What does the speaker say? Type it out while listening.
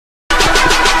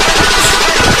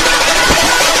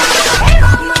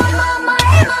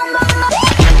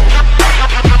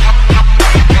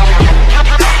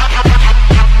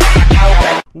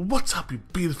up, you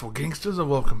beautiful gangsters, and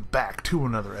welcome back to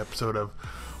another episode of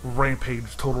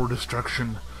Rampage Total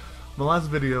Destruction. The last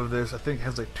video of this, I think,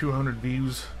 has like 200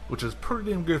 views, which is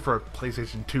pretty damn good for a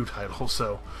PlayStation 2 title,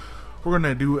 so we're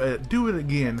gonna do it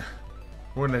again.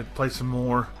 We're gonna play some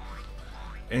more,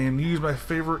 and use my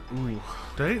favorite,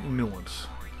 they ain't new ones.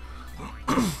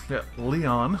 Yeah,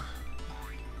 Leon,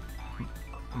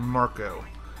 Marco.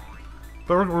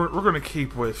 But we're gonna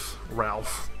keep with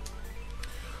Ralph.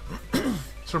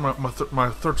 So my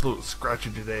throat's a little scratchy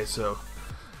today, so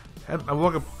I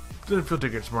woke up, didn't feel too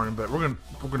good this morning, but we're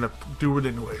gonna do it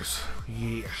anyways.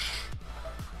 Yes.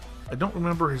 I don't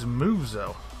remember his moves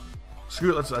though.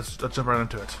 Screw it, let's jump right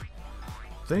into it.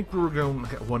 I think we were going to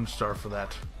get 1 star for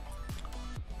that.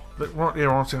 But we're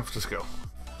on San Francisco.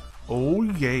 Oh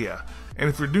yeah! And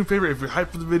if you're if you're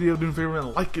hyped for the video, do me a favor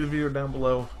and like the video down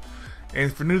below.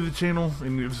 And if you're new to the channel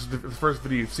and this is the first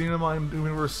video you've seen of mine, do me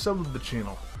a favor, sub to the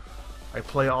channel. I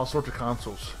play all sorts of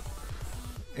consoles.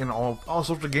 And all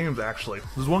sorts of games, actually.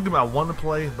 There's one game I want to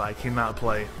play, but I cannot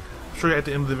play. I'll show you at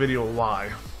the end of the video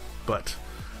why. But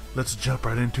let's jump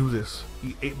right into this.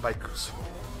 Eat 8 bikers.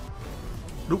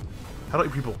 Nope. How do I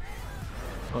eat people?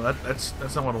 Oh, that's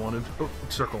not what I wanted. Oh,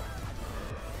 circle.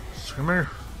 So come here.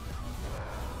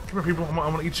 Come here, people. I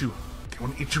want to eat you. I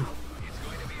want to eat you.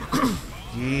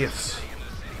 Yes.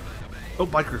 Oh,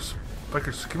 bikers.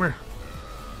 Bikers, come here.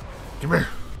 Come here.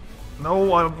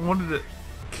 No, I wanted it.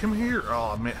 Come here.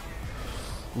 Oh, man.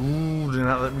 Ooh, did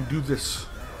not let me do this.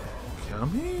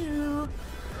 Come here.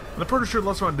 And I'm pretty sure the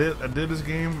last time I did this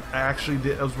game, I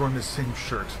was wearing the same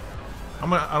shirt. I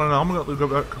don't know, I'm gonna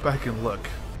go back and look.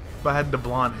 But I had the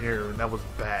blonde hair, and that was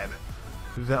bad.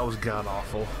 That was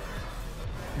god-awful.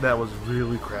 That was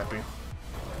really crappy.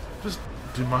 Just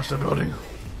demolish that building.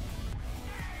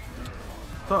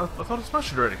 I thought I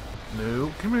smashed it already.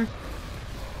 No, come here.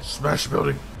 Smash the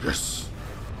building. Yes.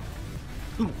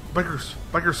 Ooh, bikers.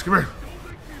 Bikers, come here.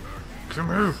 Come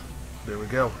here. There we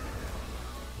go.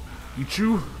 Eat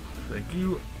you. Thank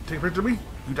you. Take a picture of me.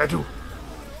 You die too.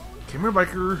 Come here,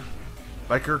 biker.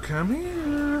 Biker, come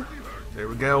here. There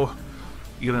we go.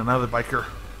 You get another biker.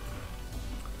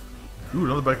 Ooh,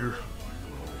 another biker.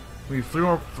 We need three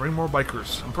more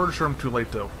bikers. I'm pretty sure I'm too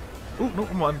late though. Ooh, no,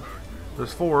 come on.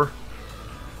 There's 4.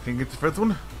 Can I get the 5th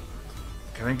one?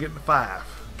 Can I get the 5?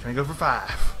 Can I go for 5?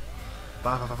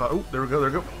 5, 5, 5, 5. Oh, there we go, there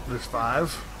we go. There's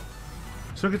 5.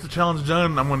 So I get the challenge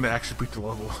done, I'm going to actually beat the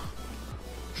level.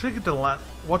 Should I get the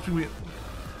watch me?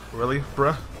 Really,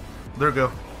 bruh? There we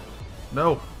go.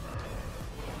 No.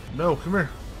 No, come here.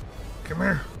 Come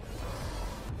here.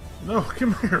 No,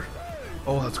 come here.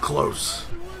 Oh, that's close.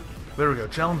 There we go,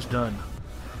 challenge done.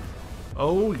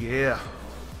 Oh, yeah.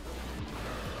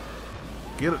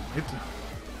 Get it. Get the...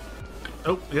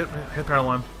 Oh, yep, hit power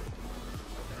line.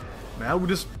 Now we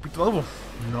just beat the level.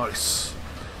 Nice.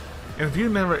 And if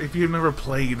you've never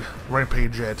played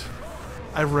Rampage yet,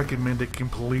 I recommend it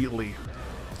completely.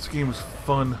 This game is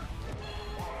fun.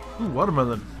 Ooh,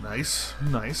 watermelon. Nice,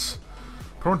 nice.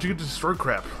 But once you get to destroy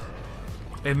crap,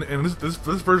 and this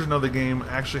version of the game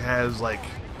actually has it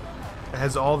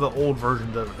has all the old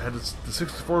versions of it. It has the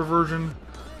 64 version,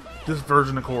 this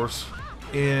version of course,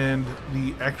 and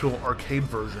the actual arcade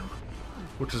version,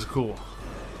 which is cool.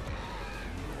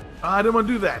 I didn't want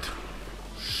to do that.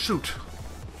 Shoot.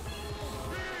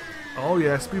 Oh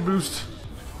yeah, speed boost.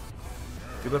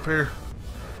 Get up here.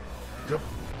 Yep.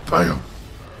 Bam.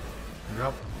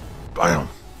 Yep. Bam.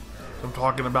 I'm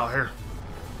talking about here.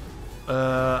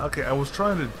 Okay, I was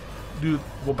trying to do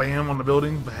bam on the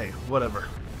building, but hey, whatever.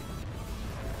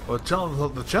 Well,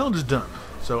 the challenge is done.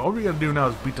 So all we gotta do now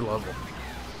is beat the level.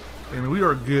 And we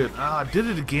are good. I did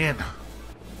it again.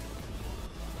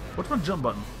 What's my jump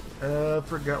button?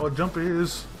 Forgot what jump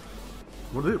is.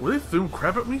 Were they throwing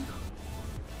crap at me?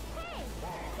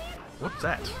 What's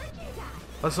that?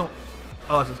 That's not.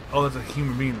 Oh, that's a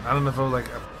human being. I don't know if it was like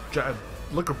a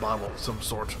liquor bottle of some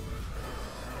sort.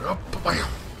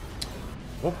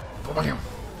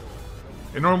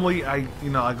 And normally I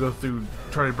go through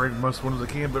try to break most ones I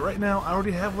can, but right now I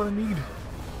already have what I need.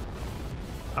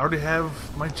 I already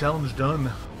have my challenge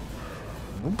done.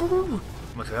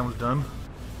 My challenge done.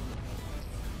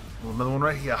 Another one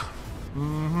right here.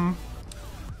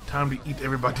 Time to eat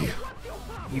everybody.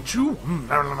 Eat you?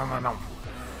 No.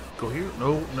 Go here?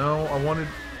 No. I wanted.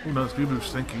 Ooh, no, speed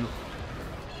boost. Thank you.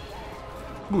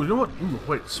 Ooh, you know what? Ooh,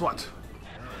 wait. SWAT.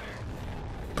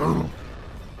 Boom.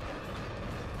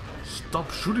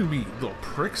 Stop shooting me, little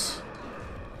pricks.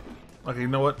 Okay, you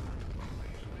know what?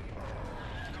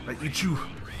 I eat you.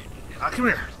 Come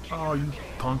here. Oh, you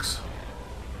punks.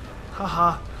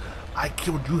 Haha. I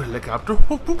killed you, helicopter.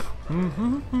 Whoop, whoop.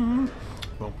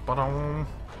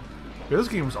 Yeah, this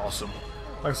game is awesome.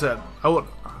 Like I said,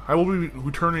 I will be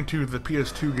returning to the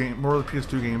PS2 game, more of the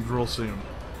PS2 games real soon.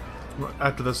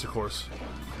 After this, of course.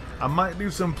 I might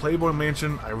do some Playboy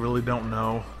Mansion. I really don't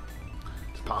know.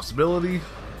 It's a possibility,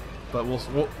 but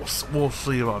we'll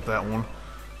see about that one.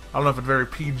 I don't know if it's very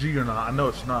PG or not. I know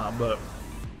it's not, but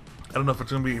I don't know if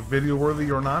it's going to be video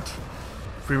worthy or not.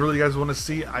 If you really guys want to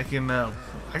see, I can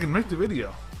make the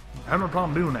video. I have no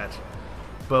problem doing that,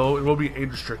 but it will be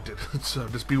age restricted, so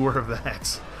just be aware of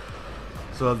that.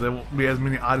 So there won't be as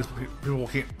many audience people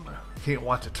can't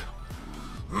watch it.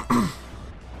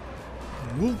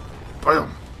 Whoop,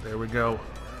 bam! There we go.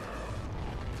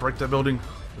 Break that building.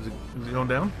 Is it going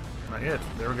down? Not yet.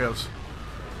 There it goes.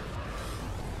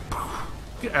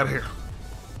 Get out of here.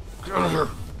 Get out of here.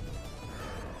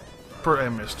 I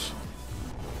missed.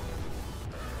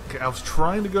 Okay, I was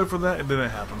trying to go for that. It didn't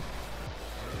happen.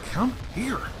 Come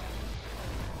here.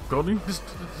 Building. Just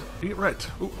get right.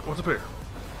 Ooh, what's up here?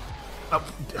 Oh,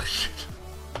 shit.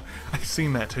 I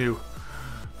seen that too.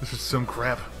 This is some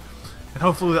crap. And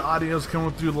hopefully the audio's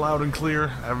coming through loud and clear.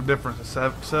 I have a different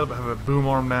setup. I have a boom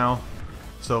arm now,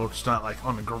 so it's not like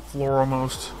on the floor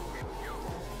almost.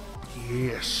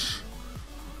 Yes.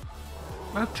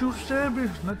 Not too shabby.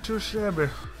 Not too shabby.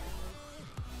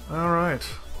 Alright.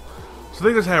 So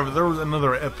there you guys have it. There was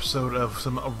another episode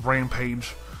of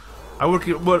Rampage. I would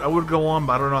go on,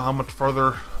 but I don't know how much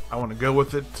further I want to go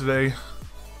with it today.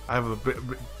 I have a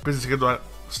busy schedule I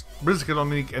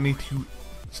need to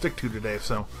stick to today,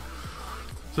 so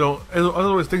as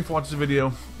always, thanks for watching the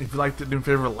video. If you liked it, do me a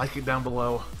favor, like it down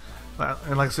below.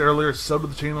 And like I said earlier, sub to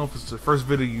the channel if it's the first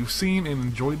video you've seen and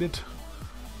enjoyed it.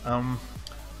 Here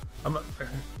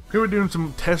we're doing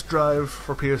some test drive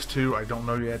for PS2. I don't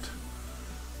know yet.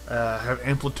 Have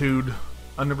Amplitude,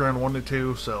 Underground 1 to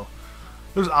 2, so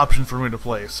there's options for me to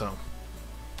play. So,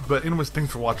 but anyways,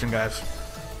 thanks for watching, guys.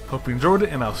 Hope you enjoyed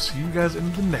it, and I'll see you guys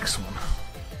in the next one.